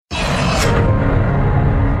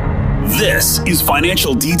This is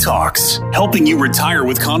Financial Detox, helping you retire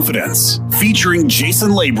with confidence. Featuring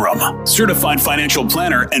Jason Labrum, certified financial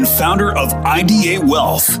planner and founder of IDA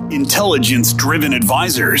Wealth, intelligence-driven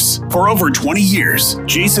advisors. For over 20 years,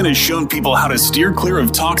 Jason has shown people how to steer clear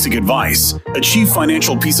of toxic advice, achieve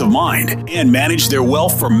financial peace of mind, and manage their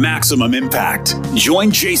wealth for maximum impact.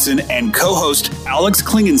 Join Jason and co-host Alex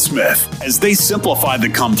Klingensmith as they simplify the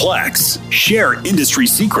complex, share industry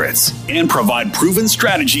secrets, and provide proven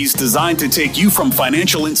strategies designed to take you from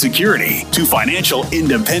financial insecurity to financial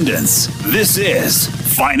independence. This is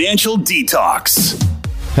Financial Detox.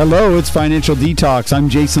 Hello, it's Financial Detox. I'm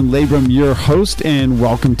Jason Labrum, your host, and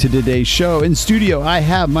welcome to today's show. In studio, I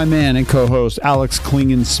have my man and co-host, Alex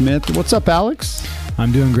Klingensmith. What's up, Alex?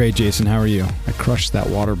 I'm doing great, Jason. How are you? I crushed that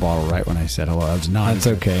water bottle right when I said hello. I was not. That's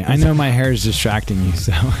okay. I know my hair is distracting you,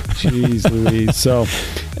 so. Jeez Louise. So,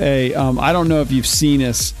 hey, I don't know if you've seen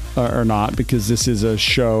us or not, because this is a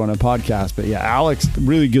show and a podcast, but yeah, Alex,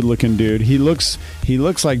 really good looking dude. He looks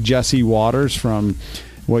like Jesse Waters from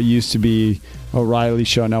what used to be O'Reilly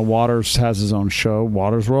show. Now Waters has his own show,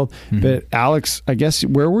 Waters World. Mm-hmm. But Alex, I guess,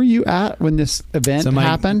 where were you at when this event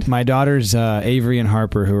happened? My daughters, Avery and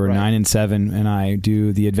Harper, who are 9 and 7, and I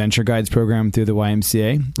do the Adventure Guides program through the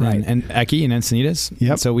YMCA, right? And Eki and Encinitas.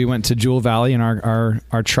 Yep. So we went to Jewel Valley, and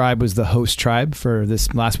our tribe was the host tribe for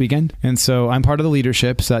this last weekend. And so I'm part of the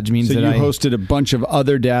leadership. So that means that I hosted a bunch of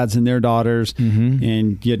other dads and their daughters, mm-hmm.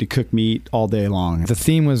 and you had to cook meat all day long. The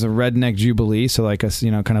theme was a redneck jubilee, so like a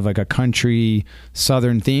kind of like a country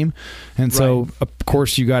Southern theme, and so of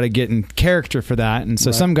course you got to get in character for that. And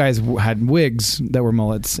so some guys had wigs that were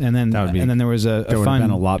mullets, and then there was a would fun. Have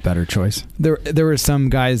been a lot better choice. There were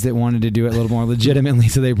some guys that wanted to do it a little more legitimately,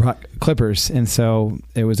 so they brought clippers, and so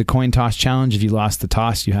it was a coin toss challenge. If you lost the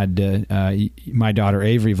toss, you had to. My daughter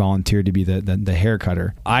Avery volunteered to be the hair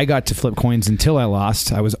cutter. I got to flip coins until I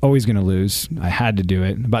lost. I was always going to lose. I had to do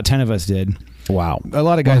it. About 10 of us did. Wow. A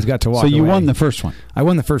lot of guys got to walk away. So you won the first one. I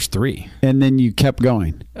won the first 3. And then you kept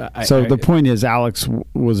going. The point is, Alex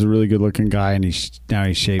was a really good-looking guy, and now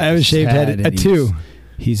he's shaved. I was shaved head at 2.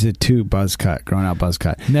 He's a 2 buzz cut, grown out buzz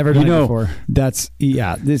cut. Never done it before. This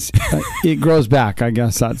it grows back. I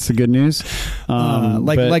guess that's the good news.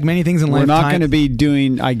 Like many things in life, we're not going to be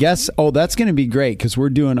doing. I guess. Oh, that's going to be great, because we're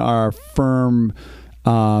doing our firm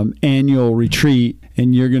annual retreat,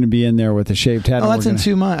 and you're going to be in there with a shaved head. Oh, that's in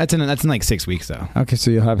 2 months. That's in like 6 weeks, though. Okay, so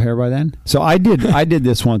you'll have hair by then. So I did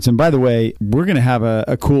this once, and by the way, we're going to have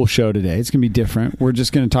a cool show today. It's going to be different. We're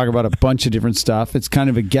just going to talk about a bunch of different stuff. It's kind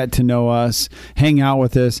of a get to know us, hang out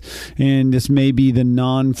with us, and this may be the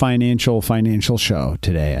non-financial show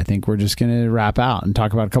today. I think we're just going to wrap out and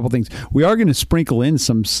talk about a couple things. We are going to sprinkle in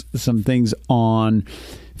some things on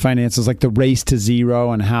finances, like the race to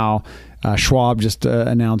zero, and how Schwab just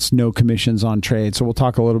announced no commissions on trade. So we'll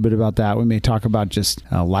talk a little bit about that. We may talk about just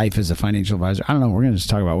life as a financial advisor. I don't know. We're going to just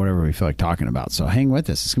talk about whatever we feel like talking about. So hang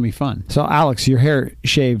with us. It's going to be fun. So Alex, your hair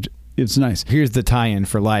shaved. It's nice. Here's the tie-in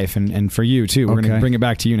for life and for you, too. We're going to bring it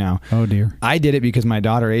back to you now. Oh, dear. I did it because my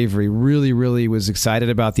daughter, Avery, really, really was excited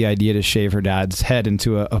about the idea to shave her dad's head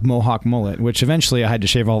into a mohawk mullet, which eventually I had to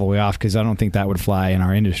shave all the way off because I don't think that would fly in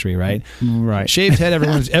our industry, right? Right. Shaved head,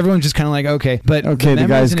 everyone's just kind of like, okay. But the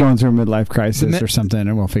guy's going through a midlife crisis or something,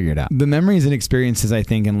 and we'll figure it out. The memories and experiences, I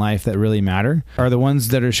think, in life that really matter are the ones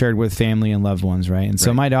that are shared with family and loved ones, right? And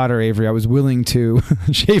so my daughter, Avery, I was willing to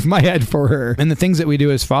shave my head for her. And the things that we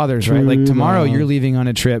do as fathers, right? Like tomorrow, you're leaving on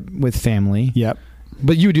a trip with family. Yep.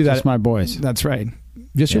 But you do that. Just my boys. That's right.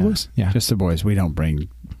 Just your boys? Yeah. Just the boys. We don't bring...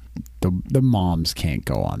 The moms can't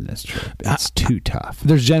go on this trip. It's too tough.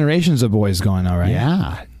 There's generations of boys going, all right?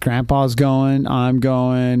 Yeah. Grandpa's going. I'm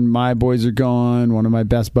going. My boys are going. One of my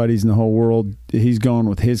best buddies in the whole world, he's going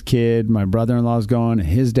with his kid. My brother-in-law's going. And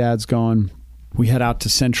his dad's going. We head out to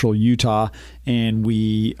central Utah, and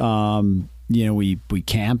we camp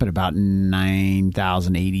at about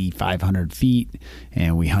 8,500 feet,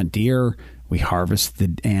 and we hunt deer. We harvest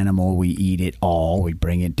the animal. We eat it all. We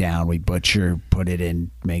bring it down. We butcher, put it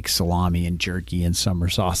in, make salami and jerky and summer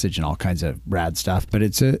sausage and all kinds of rad stuff. But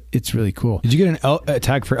it's really cool. Did you get a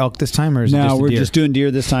tag for elk this time, or is it just we're deer? Just doing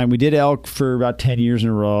deer this time. We did elk for about 10 years in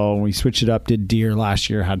a row. We switched it up, did deer last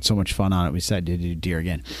year, had so much fun on it. We decided to do deer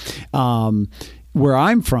again. Where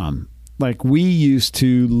I'm from, like, we used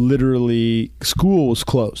to literally, school was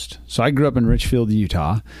closed. So I grew up in Richfield,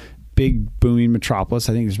 Utah. Big booming metropolis.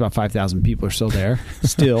 I think there's about 5,000 people are still there.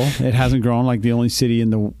 Still, it hasn't grown, like the only city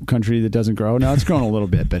in the country that doesn't grow. Now it's grown a little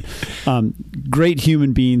bit, but great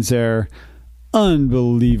human beings there.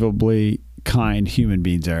 Unbelievably kind human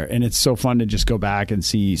beings there. And it's so fun to just go back and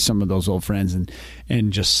see some of those old friends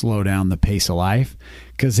and just slow down the pace of life.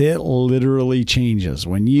 because it literally changes.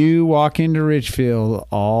 When you walk into Richfield,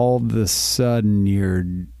 all of a sudden your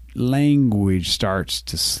language starts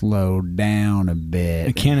to slow down a bit.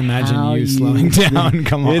 I can't imagine you slowing down.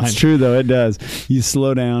 Come on. It's true, though. It does. You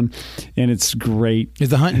slow down, and it's great. Is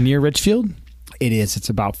the hunt near Richfield? It is. It's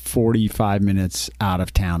about 45 minutes out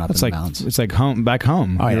of town, up in the mountains. It's like home, back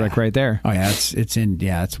home. Oh, You're like right there. Oh yeah,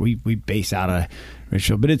 we base out of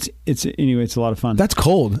Richfield, but it's a lot of fun. That's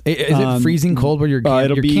cold. Is it freezing cold where you're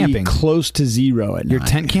it'll be camping? Close to zero at night. You're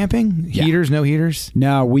tent camping? Yeah. Heaters, no heaters?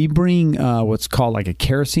 No, we bring what's called like a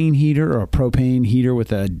kerosene heater or a propane heater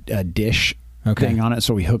with a dish thing on it.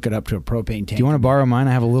 So we hook it up to a propane tank. Do you want to borrow mine?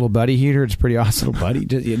 I have a little buddy heater. It's pretty awesome. Little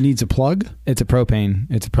buddy? It needs a plug? It's a propane.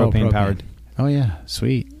 It's a propane powered. Oh yeah,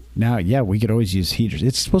 sweet. Now, yeah, we could always use heaters.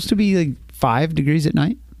 It's supposed to be like 5 degrees at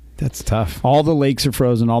night. That's tough. All the lakes are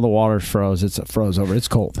frozen. All the water's froze. It's froze over. It's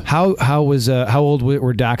cold. How old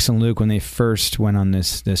were Dax and Luke when they first went on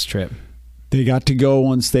this trip? They got to go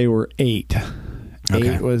once they were 8.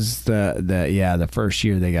 Okay. 8 was the first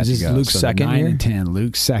year they got to go. Luke's second 9 year? and 10.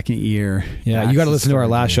 Luke's second year. Yeah, you got to listen to our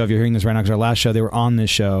last show if you're hearing this right now, because our last show, they were on this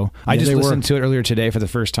show. I just listened to it earlier today for the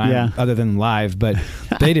first time, other than live, but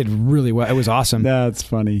they did really well. It was awesome. That's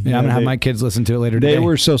funny. Yeah, I'm going to have my kids listen to it later today. They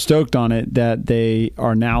were so stoked on it that they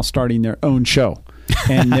are now starting their own show.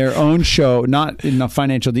 And their own show, not in a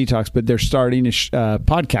financial detox, but they're starting a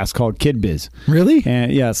podcast called Kid Biz. Really?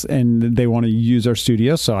 And yes, and they want to use our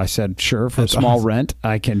studio. So I said, sure, for That's a small awesome. rent,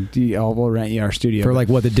 we'll rent you our studio For like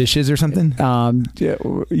what, the dishes or something?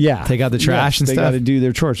 Yeah, take out the trash and they stuff. got to do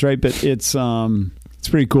their chores, right? But it's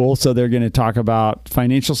pretty cool. So they're going to talk about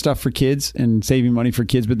financial stuff for kids and saving money for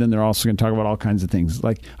kids, but then they're also going to talk about all kinds of things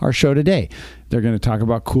like our show today. They're going to talk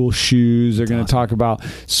about cool shoes. They're going to talk about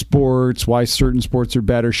sports, why certain sports are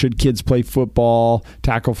better. Should kids play football,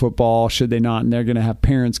 tackle football? Should they not? And they're going to have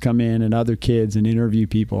parents come in and other kids and interview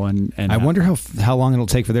people. And I wonder how long it'll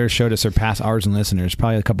take for their show to surpass ours in listeners.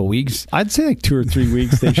 Probably a couple weeks. I'd say like 2 or 3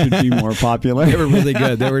 weeks. They should be more popular. They were really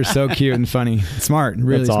good. They were so cute and funny. Smart.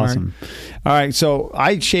 Really That's smart. awesome. All right. So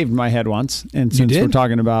I shaved my head once. And since we're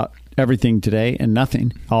talking about everything today and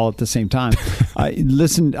nothing all at the same time, I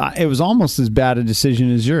listened. It was almost as bad a decision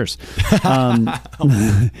as yours,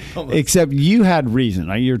 except you had reason.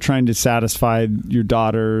 You're trying to satisfy your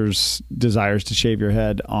daughter's desires to shave your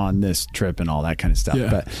head on this trip and all that kind of stuff. Yeah.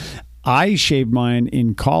 But I shaved mine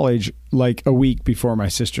in college like a week before my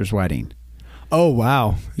sister's wedding. Oh,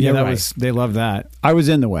 wow. Yeah, Yeah, right. they loved that. I was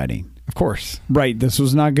in the wedding. Of course. Right. This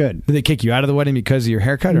was not good. Did they kick you out of the wedding because of your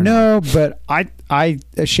haircut or No, but I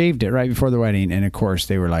shaved it right before the wedding, and of course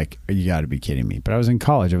they were like, "You got to be kidding me!" But I was in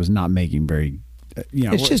college; I was not making very,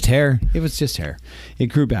 It's just hair. It was just hair. It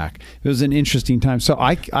grew back. It was an interesting time. So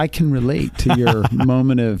I can relate to your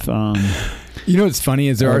moment of. You know what's funny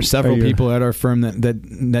is there are several you- people at our firm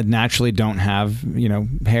that naturally don't have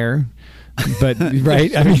hair. But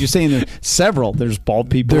right, I mean, you're saying there's several. There's bald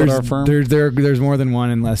people at our firm. There's more than one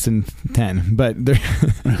and less than 10. But there's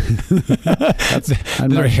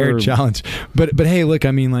a hair challenge. But hey, look,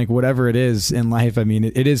 I mean, like whatever it is in life, I mean,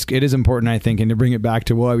 it is important, I think, and to bring it back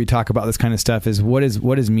to why we talk about this kind of stuff is what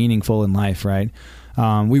is meaningful in life, right?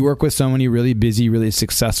 We work with so many really busy, really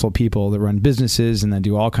successful people that run businesses and that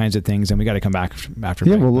do all kinds of things, and we got to come back after.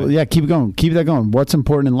 Keep going. Keep that going. What's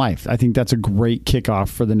important in life? I think that's a great kickoff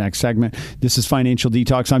for the next segment. This is Financial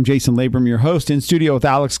Detox. I'm Jason Labrum, your host, in studio with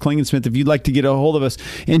Alex Klingensmith. If you'd like to get a hold of us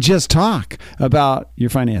and just talk about your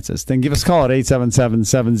finances, then give us a call at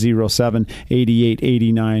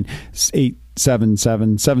 877-707-8889.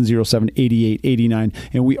 877-707-8889,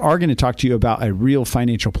 and we are going to talk to you about a real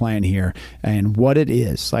financial plan here and what it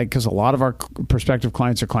is like, because a lot of our prospective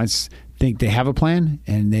clients or clients think they have a plan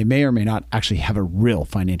and they may or may not actually have a real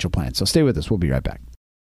financial plan. So stay with us. We'll be right back.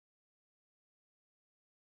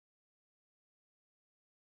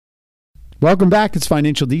 Welcome back. It's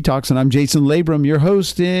Financial Detox, and I'm Jason Labrum, your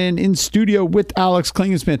host, in studio with Alex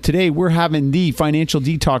Klingensmith. Today, we're having the Financial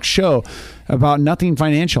Detox show about nothing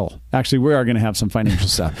financial. Actually, we are going to have some financial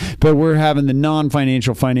stuff, but we're having the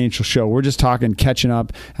non-financial financial show. We're just talking, catching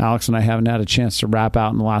up. Alex and I haven't had a chance to wrap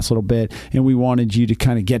out in the last little bit, and we wanted you to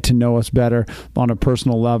kind of get to know us better on a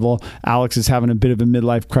personal level. Alex is having a bit of a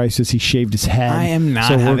midlife crisis. He shaved his head. I am not.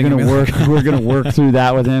 So having we're going to work through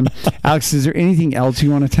that with him. Alex, is there anything else you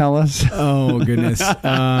want to tell us? Oh, goodness.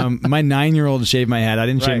 My 9-year-old shaved my head. I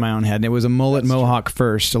didn't shave my own head. And it was a mullet mohawk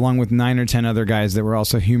first, along with 9 or 10 other guys that were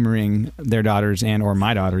also humoring their daughters or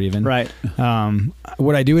my daughter even. Right.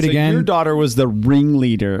 Would I do it again? Your daughter was the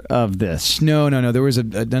ringleader of this. No. There was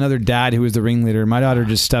another dad who was the ringleader. My daughter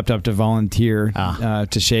just stepped up to volunteer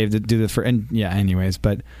to shave, to do the anyways,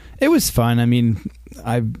 but it was fun. I mean,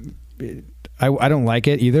 I don't like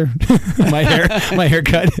it either. my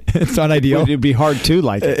haircut, it's not ideal. It'd be hard to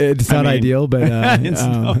like it. It's not ideal, but it's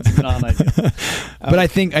not ideal. But I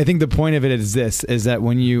think the point of it is this: is that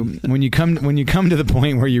when you come to the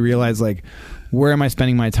point where you realize, like, where am I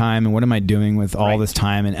spending my time and what am I doing with all this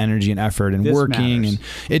time and energy and effort and working? Matters. And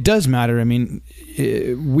it does matter. I mean,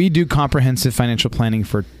 we do comprehensive financial planning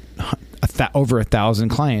for over 1,000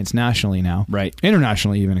 clients nationally now, right?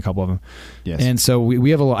 Internationally, even a couple of them. Yes. And so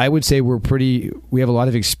we have I would say we have a lot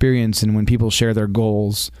of experience in when people share their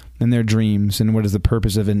goals and their dreams and what is the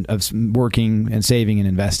purpose of working and saving and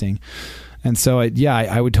investing. And so,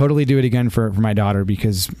 I would totally do it again for my daughter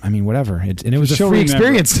because, I mean, whatever. It was a free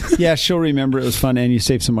experience. Yeah, she'll remember it was fun, and you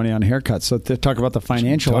save some money on haircuts. So to talk about the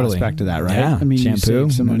financial aspect of that, right? Yeah, I mean, shampoo, you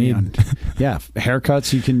save some money on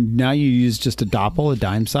haircuts. You use just a doppel, a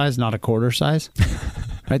dime size, not a quarter size.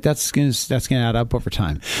 Right, that's gonna add up over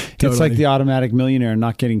time. Totally. It's like the automatic millionaire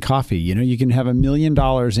not getting coffee. You can have $1 million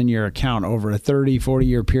in your account over a 30-40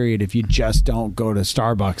 year period if you just don't go to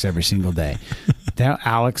Starbucks every single day. Now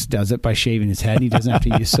Alex does it by shaving his head. He doesn't have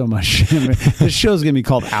to use so much. This show's gonna be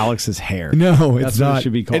called Alex's Hair. No, that's it's not. What it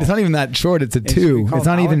should be called. It's not even that short. It's a 2. It's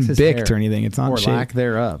not Alex's even bicked hair, or anything. It's not or shaved. lack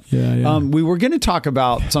thereof. Yeah. We were going to talk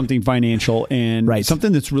about something financial and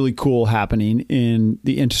something that's really cool happening in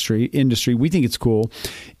the industry. We think it's cool.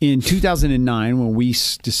 In 2009, when we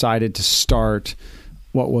decided to start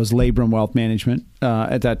what was Labrum Wealth Management,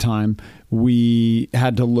 at that time, we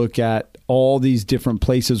had to look at all these different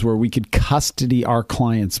places where we could custody our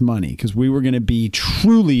clients' money because we were going to be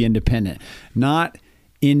truly independent, not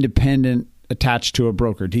independent attached to a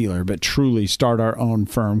broker dealer, but truly start our own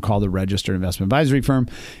firm called the Registered Investment Advisory Firm.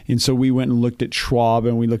 And so we went and looked at Schwab,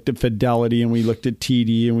 and we looked at Fidelity, and we looked at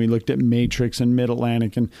TD, and we looked at Matrix and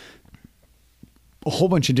Mid-Atlantic and a whole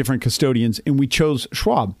bunch of different custodians, and we chose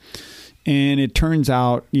Schwab. And it turns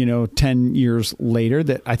out, 10 years later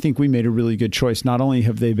that I think we made a really good choice. Not only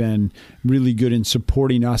have they been really good in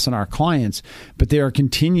supporting us and our clients, but they are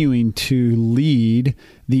continuing to lead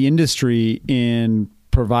the industry in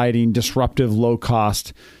providing disruptive,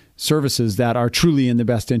 low-cost services that are truly in the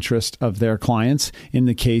best interest of their clients. In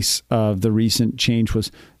the case of the recent change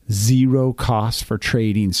was zero cost for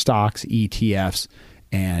trading stocks, ETFs,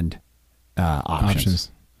 and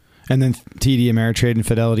options. And then TD Ameritrade and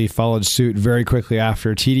Fidelity followed suit very quickly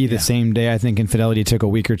after. TD the same day, I think, and Fidelity took a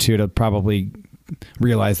week or two to probably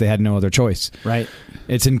realize they had no other choice. Right.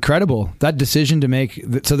 It's incredible, that decision to make.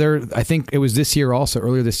 So I think it was this year also,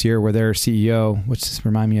 earlier this year, where their CEO,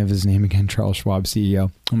 remind me of his name again, Charles Schwab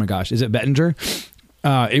CEO. Oh my gosh, is it Bettinger?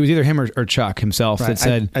 It was either him or Chuck himself that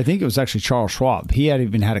said... I think it was actually Charles Schwab. He had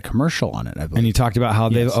even had a commercial on it, I believe. And he talked about how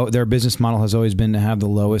their business model has always been to have the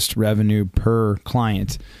lowest revenue per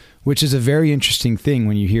client, which is a very interesting thing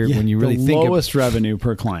when you hear when you really think the lowest revenue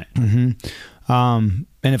per client. Mm-hmm.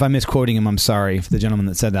 And if I'm misquoting him, I'm sorry for the gentleman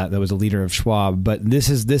that said that. That was a leader of Schwab. But this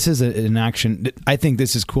is an action. I think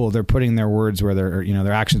this is cool. They're putting their words where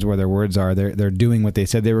their actions where their words are. They're doing what they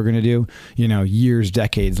said they were going to do. Years,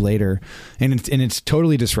 decades later, and it's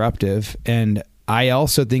totally disruptive. And I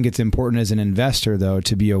also think it's important as an investor, though,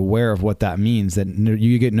 to be aware of what that means, that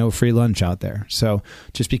you get no free lunch out there. So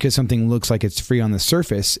just because something looks like it's free on the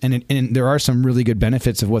surface, and there are some really good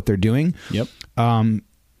benefits of what they're doing. Yep.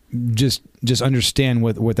 Just understand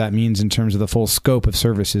what that means in terms of the full scope of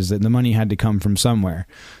services, that the money had to come from somewhere.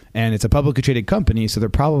 And it's a publicly traded company, so they're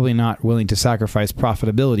probably not willing to sacrifice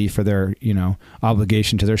profitability for their,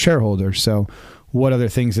 obligation to their shareholders. So what other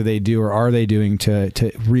things do they do, or are they doing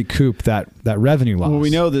to recoup that revenue loss? Well, we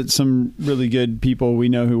know that some really good people we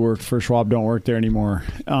know who worked for Schwab don't work there anymore,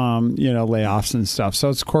 layoffs and stuff. So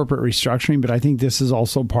it's corporate restructuring, but I think this is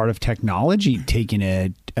also part of technology taking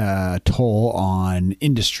a toll on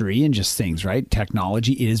industry and just things, right?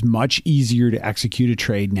 Technology, it is much easier to execute a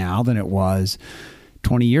trade now than it was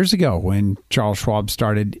 20 years ago when Charles Schwab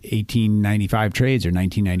started 1895 trades or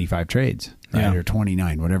 1995 trades. Right, or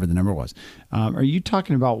 29, whatever the number was. Are you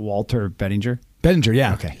talking about Walter Bettinger? Bettinger,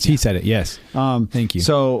 yeah. Okay. He said it, yes. Thank you.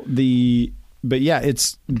 So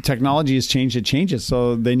it's technology has changed. It changes.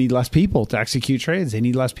 So they need less people to execute trades. They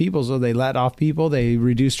need less people. So they let off people. They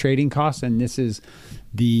reduce trading costs. And this is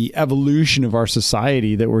the evolution of our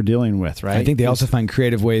society that we're dealing with, right? I think they also find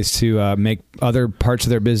creative ways to make other parts of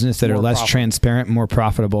their business that are less transparent, more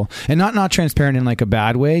profitable. And not transparent in like a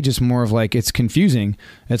bad way, just more of like, it's confusing.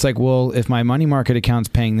 It's like, well, if my money market account's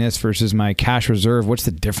paying this versus my cash reserve, what's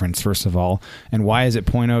the difference, first of all? And why is it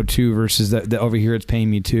 0.02 versus the over here it's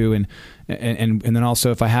paying me 2? And then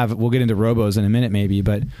also if I have, we'll get into robos in a minute maybe,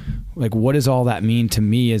 but like, what does all that mean to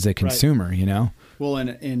me as a consumer, Well,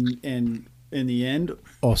 and in the end,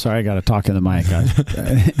 oh, sorry, I got to talk in the mic, guys.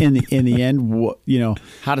 in the end,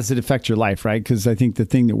 how does it affect your life, right? Because I think the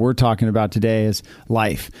thing that we're talking about today is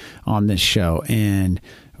life on this show. And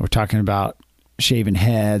we're talking about shaving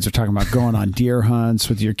heads. We're talking about going on deer hunts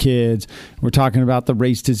with your kids. We're talking about the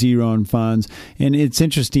race to zero in funds. And it's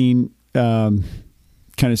interesting,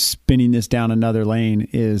 kind of spinning this down another lane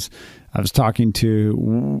is I was talking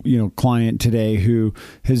to, client today who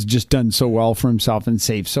has just done so well for himself and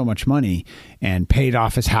saved so much money and paid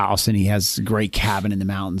off his house, and he has a great cabin in the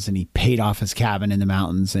mountains, and he paid off his cabin in the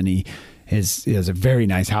mountains, and he has a very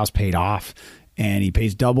nice house paid off, and he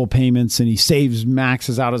pays double payments, and he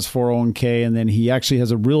maxes out his 401k, and then he actually has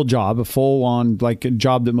a real job, a full-on, like a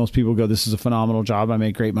job that most people go, this is a phenomenal job, I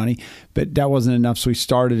make great money. But that wasn't enough, so he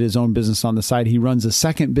started his own business on the side. He runs a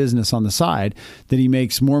second business on the side that he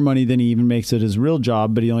makes more money than he even makes at his real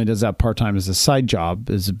job, but he only does that part-time as a side job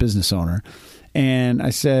as a business owner. And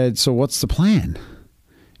I said, so what's the plan?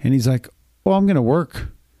 And he's like, well, I'm going to work.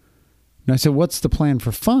 And I said, what's the plan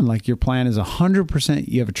for fun? Like, your plan is 100%,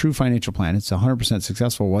 you have a true financial plan. It's 100%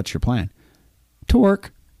 successful. What's your plan? To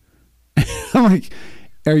work. I'm like,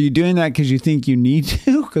 are you doing that because you think you need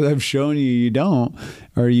to? Because I've shown you don't.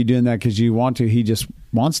 Or are you doing that because you want to? He just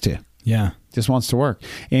wants to. Yeah. Just wants to work.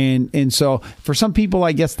 And so for some people,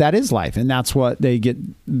 I guess that is life. And that's what they get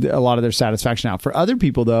a lot of their satisfaction out. For other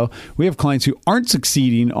people, though, we have clients who aren't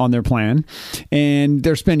succeeding on their plan and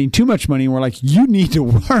they're spending too much money. And we're like, you need to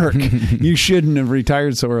work. You shouldn't have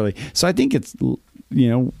retired so early. So I think it's,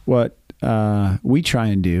 what we try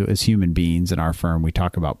and do as human beings in our firm, we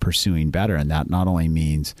talk about pursuing better. And that not only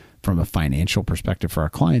means from a financial perspective for our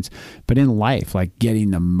clients, but in life, like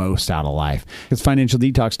getting the most out of life. It's Financial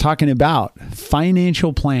Detox, talking about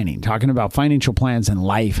financial planning, talking about financial plans in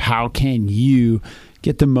life. How can you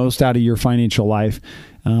get the most out of your financial life?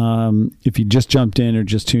 If you just jumped in or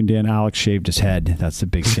just tuned in, Alex shaved his head. That's the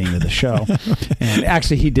big scene of the show. And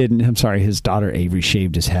actually he didn't. I'm sorry. His daughter Avery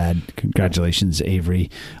shaved his head. Congratulations,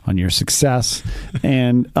 Avery, on your success.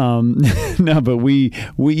 And no, but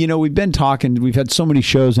we've been talking. We've had so many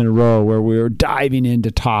shows in a row where we were diving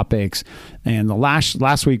into topics. And the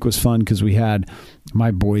last week was fun because we had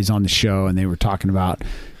my boys on the show and they were talking about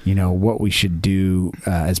what we should do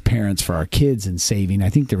as parents for our kids and saving. I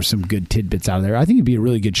think there were some good tidbits out of there. I think it'd be a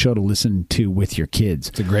really good show to listen to with your kids.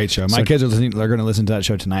 It's a great show. My kids are listening. They're going to listen to that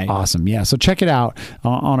show tonight. Awesome. Yeah. So check it out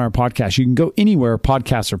on our podcast. You can go anywhere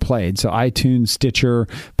podcasts are played. So iTunes, Stitcher,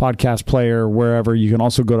 Podcast Player, wherever. You can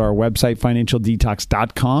also go to our website,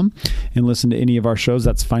 financialdetox.com, and listen to any of our shows.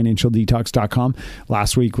 That's financialdetox.com.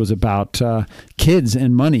 Last week was about kids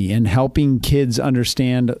and money and helping kids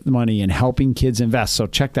understand money and helping kids invest. So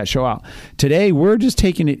check that show out. Today, we're just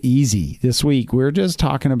taking it easy. This week, we're just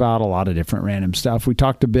talking about a lot of different random stuff. We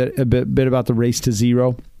talked a bit about the race to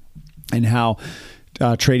zero and how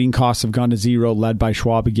trading costs have gone to zero, led by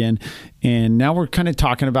Schwab again. And now we're kind of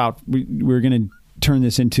talking about, we're going to turn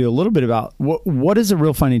this into a little bit about what is a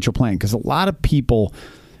real financial plan? Because a lot of people,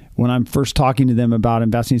 when I'm first talking to them about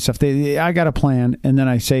investing and stuff, I got a plan. And then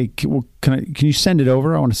I say, well, can you send it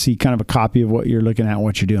over? I want to see kind of a copy of what you're looking at and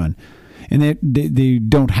what you're doing. And they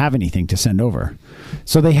don't have anything to send over.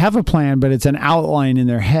 So they have a plan, but it's an outline in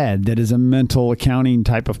their head that is a mental accounting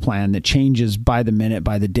type of plan that changes by the minute,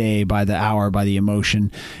 by the day, by the hour, by the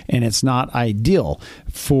emotion. And it's not ideal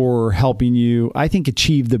for helping you, I think,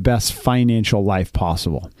 achieve the best financial life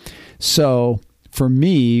possible. So for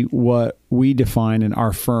me, what we define in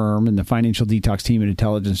our firm and the Financial Detox team and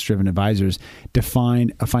Intelligence Driven Advisors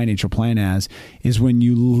define a financial plan as is when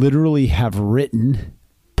you literally have written,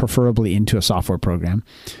 preferably into a software program,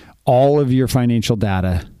 all of your financial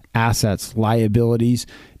data, assets, liabilities,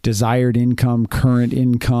 desired income, current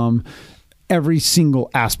income, every single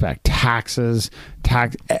aspect, taxes,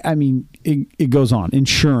 it goes on,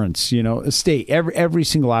 insurance, estate, every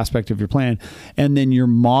single aspect of your plan. And then you're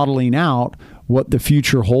modeling out what the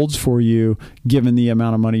future holds for you, given the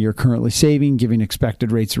amount of money you're currently saving, given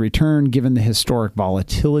expected rates of return, given the historic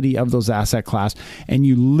volatility of those asset class. And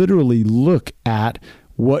you literally look at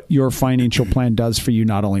what your financial plan does for you,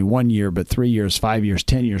 not only 1 year, but 3 years, 5 years,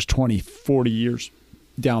 10 years, 20, 40 years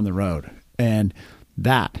down the road. And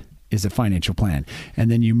that is a financial plan. And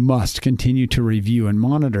then you must continue to review and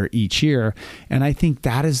monitor each year. And I think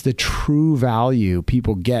that is the true value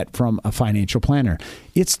people get from a financial planner.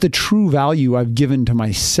 It's the true value I've given to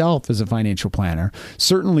myself as a financial planner.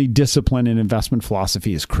 Certainly discipline and investment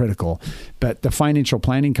philosophy is critical, but the financial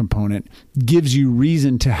planning component gives you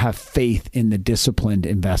reason to have faith in the disciplined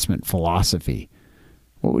investment philosophy.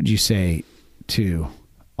 What would you say to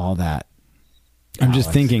all that I'm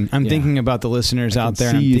just thinking. I'm thinking about the listeners out there.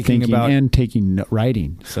 I'm thinking about and taking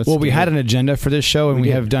writing. So we had an agenda for this show, and we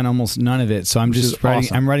have done almost none of it. So I'm just writing.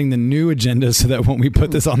 Awesome. I'm writing the new agenda so that when we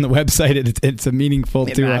put this on the website, it's a meaningful.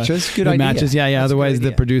 It matches. Good idea. Matches. Yeah. That's otherwise,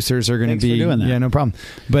 the producers are going to be doing that. Yeah, no problem.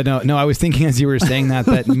 But no. I was thinking as you were saying that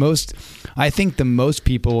I think the most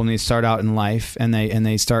people when they start out in life and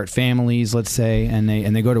they start families, let's say, and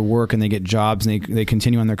they go to work and they get jobs and they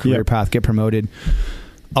continue on their career path, get promoted.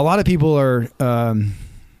 A lot of people are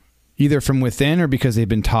either from within or because they've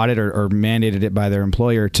been taught it or mandated it by their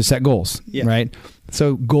employer to set goals, right?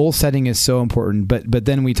 So goal setting is so important. But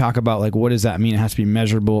then we talk about like, what does that mean? It has to be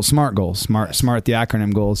measurable, SMART goals, SMART, the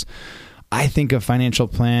acronym goals. I think a financial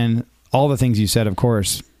plan, all the things you said, of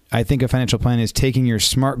course, I think a financial plan is taking your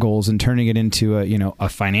SMART goals and turning it into a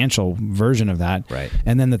financial version of that. Right.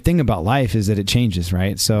 And then the thing about life is that it changes,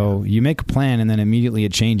 right? So you make a plan and then immediately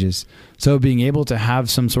it changes. So being able to have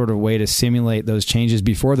some sort of way to simulate those changes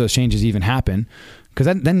before those changes even happen,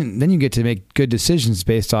 because then you get to make good decisions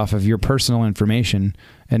based off of your personal information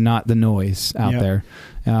and not the noise out there.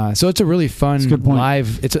 So it's a really fun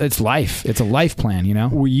live. It's life. It's a life plan.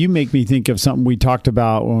 Well, you make me think of something we talked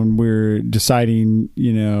about when we're deciding,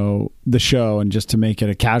 the show, and just to make it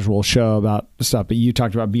a casual show about stuff. But you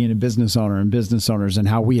talked about being a business owner and business owners and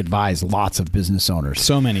how we advise lots of business owners.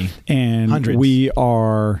 So many, and hundreds. We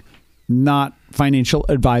are not financial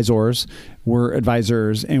advisors. We're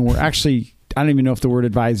advisors, and we're actually. I don't even know if the word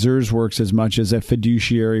advisors works as much as a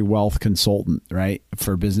fiduciary wealth consultant, right?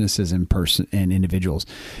 For businesses and individuals.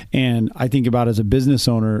 And I think about as a business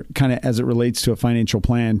owner, kind of as it relates to a financial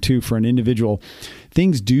plan too, for an individual,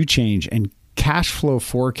 things do change, and cash flow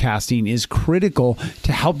forecasting is critical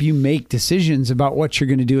to help you make decisions about what you're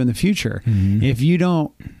going to do in the future. Mm-hmm. If you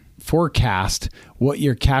don't forecast what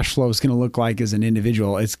your cash flow is going to look like as an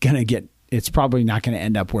individual, it's probably not going to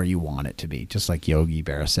end up where you want it to be, just like Yogi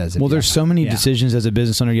Berra says. Well, there's so many decisions as a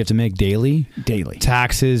business owner you have to make daily.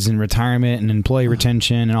 Taxes and retirement and employee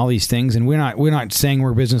retention and all these things. And we're not saying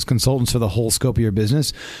we're business consultants for the whole scope of your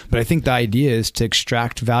business, but I think the idea is to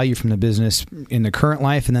extract value from the business in the current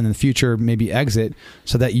life and then in the future maybe exit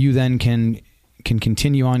so that you then can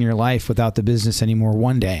continue on your life without the business anymore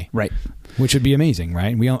one day. Right. Which would be amazing,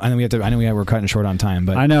 right? We're cutting short on time,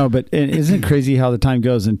 but I know, but isn't it crazy how the time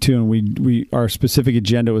goes? And our specific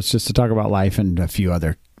agenda was just to talk about life and a few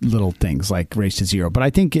other little things like Race to Zero. But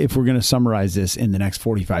I think if we're going to summarize this in the next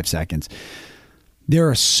 45 seconds, there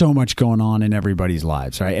is so much going on in everybody's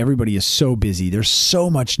lives, right? Everybody is so busy. There's so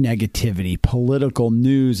much negativity, political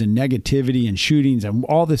news and negativity and shootings and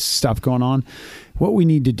all this stuff going on. What we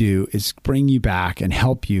need to do is bring you back and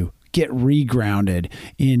help you get regrounded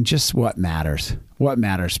in just what matters. What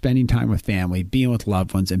matters, spending time with family, being with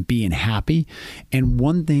loved ones, and being happy. And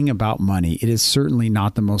one thing about money, it is certainly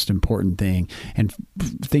not the most important thing. And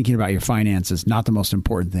thinking about your finances, not the most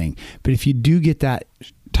important thing. But if you do get that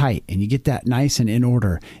tight and you get that nice and in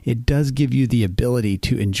order, it does give you the ability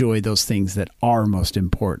to enjoy those things that are most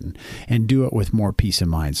important and do it with more peace of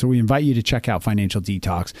mind. So we invite you to check out Financial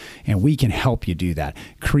Detox, and we can help you do that.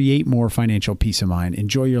 Create more financial peace of mind,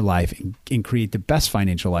 enjoy your life, and create the best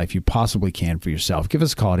financial life you possibly can for yourself. Give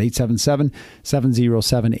us a call at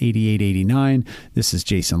 877-707-8889. This is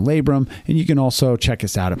Jason Labrum, and you can also check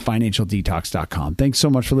us out at financialdetox.com. Thanks so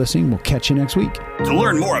much for listening. We'll catch you next week. To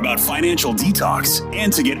learn more about Financial Detox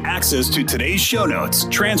and to get access to today's show notes,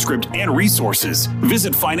 transcript, and resources,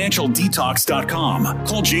 visit financialdetox.com.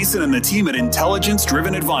 Call Jason and the team at Intelligence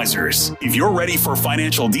Driven Advisors. If you're ready for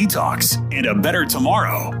financial detox and a better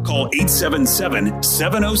tomorrow, call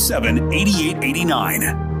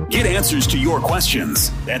 877-707-8889. Get answers to your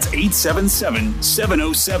questions. That's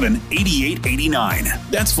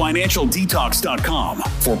 877-707-8889. That's financialdetox.com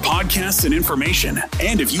for podcasts and information.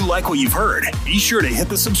 And if you like what you've heard, be sure to hit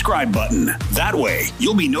the subscribe button. That way,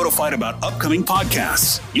 you'll be notified about upcoming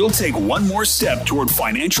podcasts. You'll take one more step toward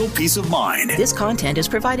financial peace of mind. This content is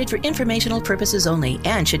provided for informational purposes only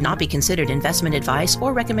and should not be considered investment advice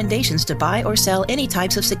or recommendations to buy or sell any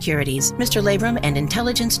types of securities. Mr. Labrum and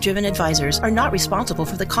Intelligence Driven Advisors are not responsible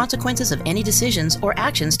for the consequences of any decisions or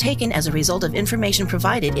actions taken as a result of information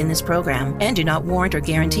provided in this program and do not warrant or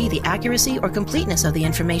guarantee the accuracy or completeness of the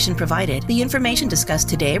information provided. The information discussed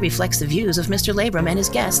today reflects the views of Mr. Labrum and his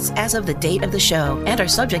guests as of the date of the show and are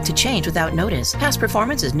subject to change without notice. Past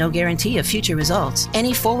performance is no guarantee of future results.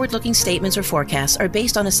 Any forward-looking statements or forecasts are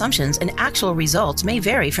based on assumptions, and actual results may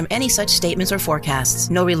vary from any such statements or forecasts.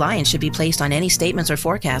 No reliance should be placed on any statements or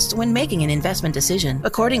forecasts when making an investment decision.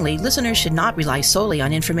 Accordingly, listeners should not rely solely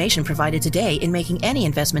on information information provided today in making any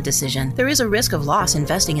investment decision. There is a risk of loss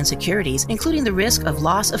investing in securities, including the risk of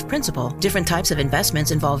loss of principal. Different types of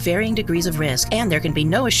investments involve varying degrees of risk, and there can be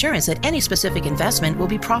no assurance that any specific investment will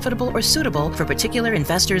be profitable or suitable for particular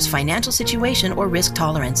investors' financial situation or risk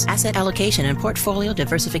tolerance. Asset allocation and portfolio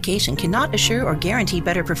diversification cannot assure or guarantee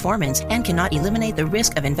better performance and cannot eliminate the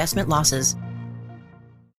risk of investment losses.